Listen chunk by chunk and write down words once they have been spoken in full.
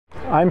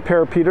I'm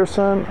Per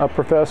Peterson, a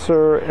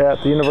professor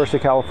at the University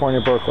of California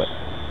Berkeley.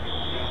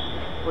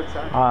 What's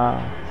that?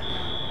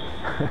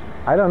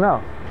 I don't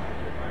know.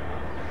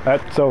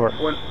 That's over.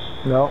 What?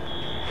 No.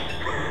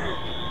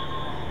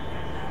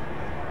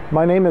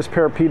 My name is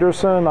Per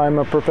Peterson. I'm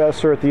a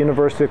professor at the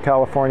University of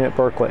California at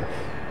Berkeley.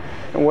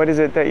 And what is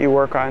it that you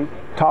work on?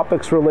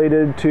 Topics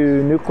related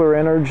to nuclear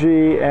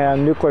energy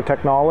and nuclear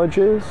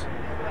technologies.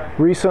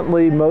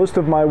 Recently, most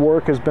of my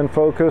work has been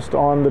focused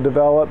on the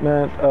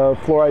development of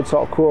fluoride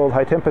salt-cooled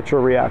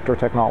high-temperature reactor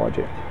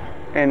technology.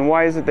 And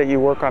why is it that you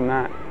work on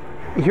that?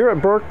 Here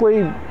at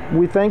Berkeley,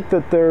 we think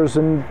that there's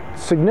a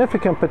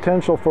significant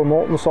potential for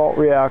molten salt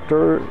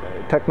reactor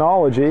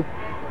technology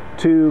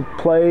to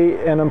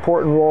play an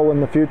important role in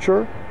the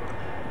future.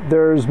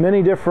 There's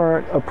many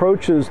different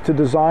approaches to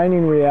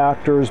designing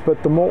reactors,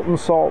 but the molten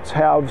salts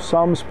have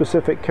some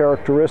specific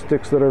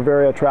characteristics that are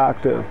very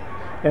attractive.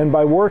 And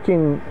by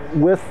working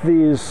with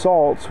these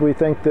salts, we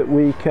think that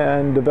we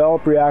can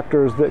develop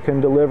reactors that can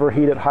deliver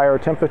heat at higher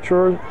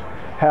temperatures,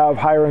 have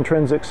higher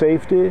intrinsic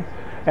safety,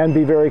 and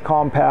be very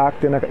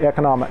compact and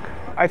economic.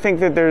 I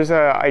think that there's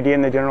an idea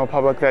in the general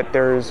public that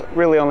there's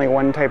really only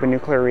one type of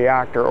nuclear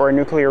reactor, or a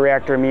nuclear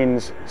reactor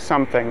means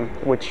something,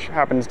 which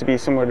happens to be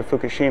similar to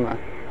Fukushima.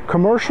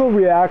 Commercial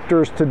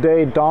reactors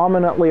today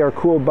dominantly are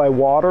cooled by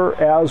water,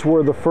 as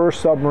were the first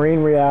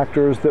submarine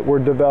reactors that were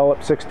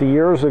developed 60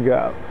 years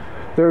ago.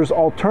 There's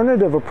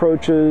alternative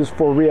approaches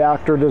for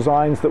reactor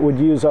designs that would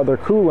use other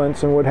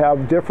coolants and would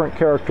have different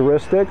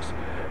characteristics.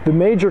 The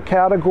major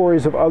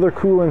categories of other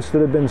coolants that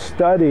have been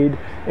studied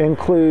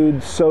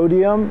include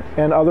sodium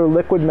and other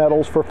liquid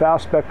metals for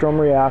fast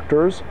spectrum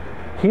reactors,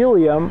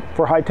 helium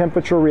for high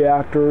temperature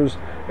reactors,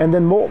 and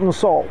then molten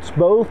salts,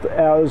 both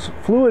as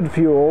fluid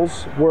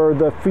fuels where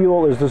the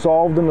fuel is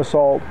dissolved in the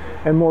salt,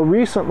 and more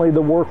recently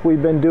the work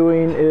we've been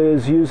doing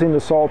is using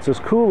the salts as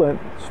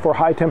coolants for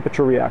high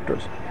temperature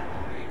reactors.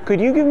 Could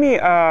you give me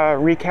a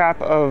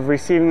recap of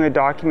receiving the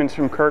documents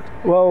from Kirk?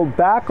 Well,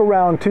 back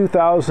around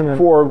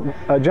 2004,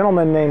 a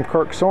gentleman named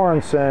Kirk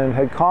Sorensen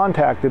had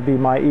contacted me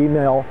by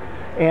email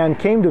and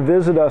came to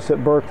visit us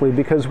at Berkeley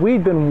because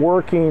we'd been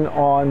working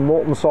on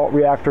molten salt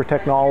reactor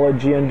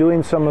technology and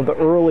doing some of the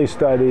early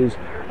studies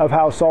of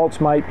how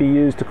salts might be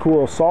used to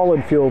cool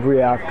solid-fueled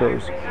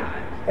reactors.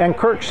 And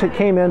Kirk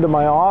came into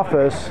my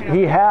office.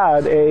 He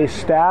had a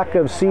stack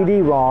of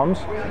CD-ROMs,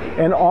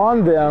 and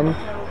on them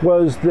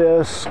was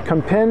this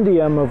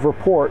compendium of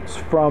reports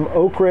from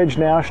Oak Ridge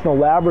National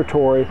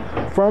Laboratory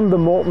from the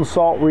molten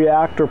salt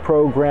reactor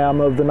program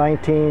of the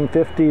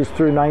 1950s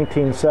through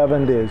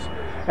 1970s.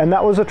 And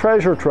that was a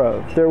treasure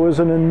trove. There was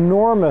an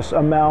enormous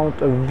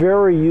amount of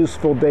very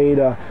useful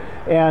data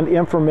and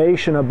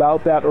information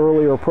about that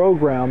earlier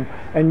program.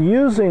 And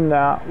using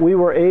that, we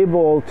were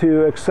able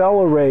to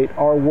accelerate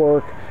our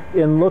work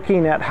in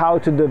looking at how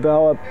to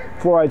develop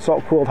fluoride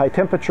salt-cooled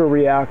high-temperature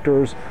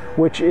reactors,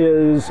 which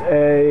is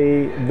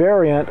a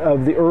variant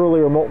of the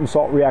earlier molten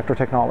salt reactor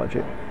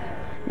technology.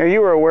 Now,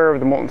 you were aware of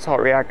the Molten Salt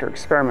Reactor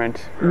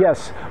Experiment.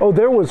 Yes. Oh,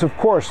 there was, of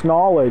course,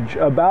 knowledge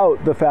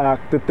about the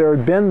fact that there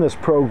had been this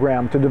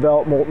program to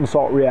develop molten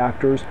salt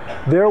reactors.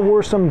 There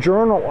were some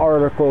journal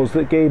articles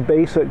that gave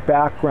basic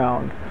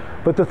background.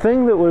 But the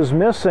thing that was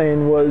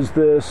missing was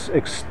this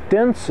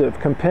extensive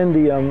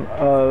compendium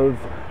of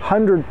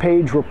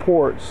 100-page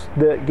reports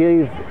that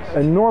gave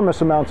enormous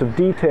amounts of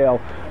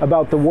detail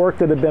about the work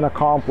that had been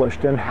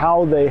accomplished and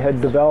how they had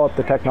developed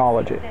the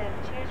technology.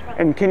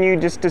 And can you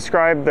just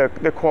describe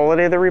the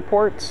quality of the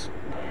reports?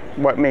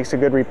 What makes a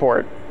good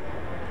report?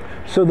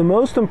 So the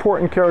most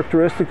important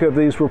characteristic of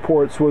these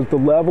reports was the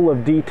level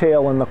of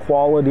detail and the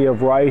quality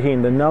of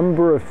writing, the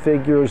number of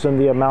figures and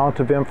the amount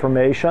of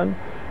information.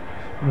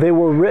 They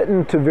were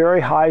written to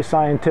very high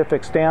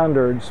scientific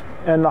standards,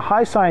 and the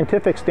high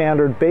scientific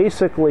standard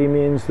basically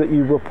means that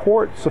you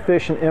report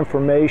sufficient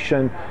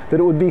information that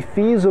it would be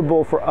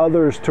feasible for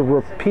others to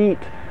repeat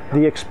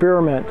the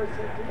experiment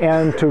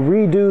and to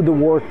redo the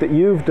work that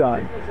you've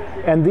done.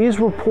 And these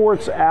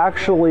reports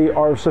actually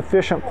are of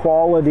sufficient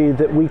quality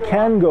that we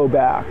can go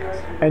back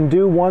and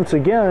do once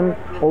again,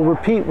 or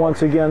repeat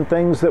once again,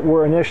 things that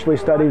were initially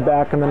studied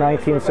back in the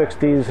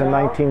 1960s and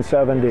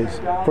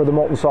 1970s for the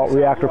molten salt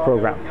reactor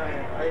program.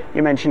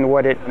 You mentioned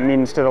what it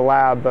means to the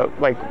lab, but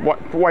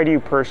why do you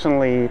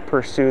personally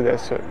pursue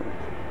this?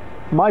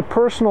 My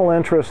personal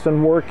interest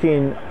in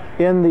working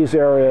in these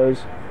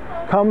areas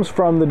comes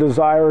from the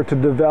desire to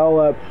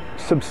develop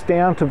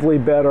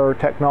substantively better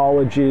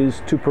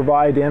technologies to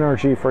provide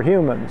energy for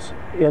humans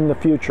in the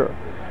future.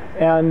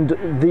 And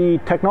the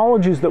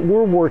technologies that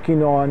we're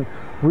working on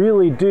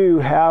really do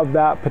have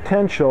that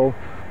potential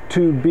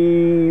to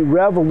be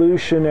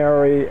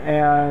revolutionary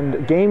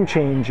and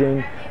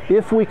game-changing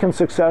if we can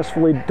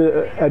successfully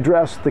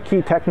address the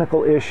key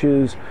technical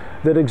issues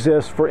that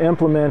exist for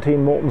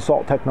implementing molten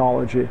salt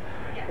technology.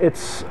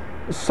 It's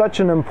such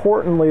an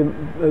important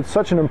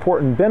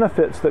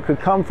benefits that could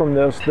come from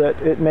this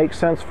that it makes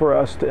sense for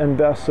us to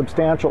invest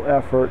substantial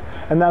effort,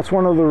 and that's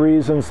one of the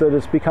reasons that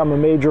it's become a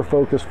major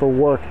focus for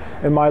work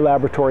in my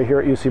laboratory here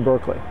at UC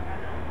Berkeley.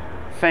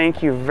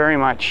 Thank you very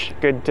much.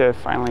 Good to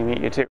finally meet you too.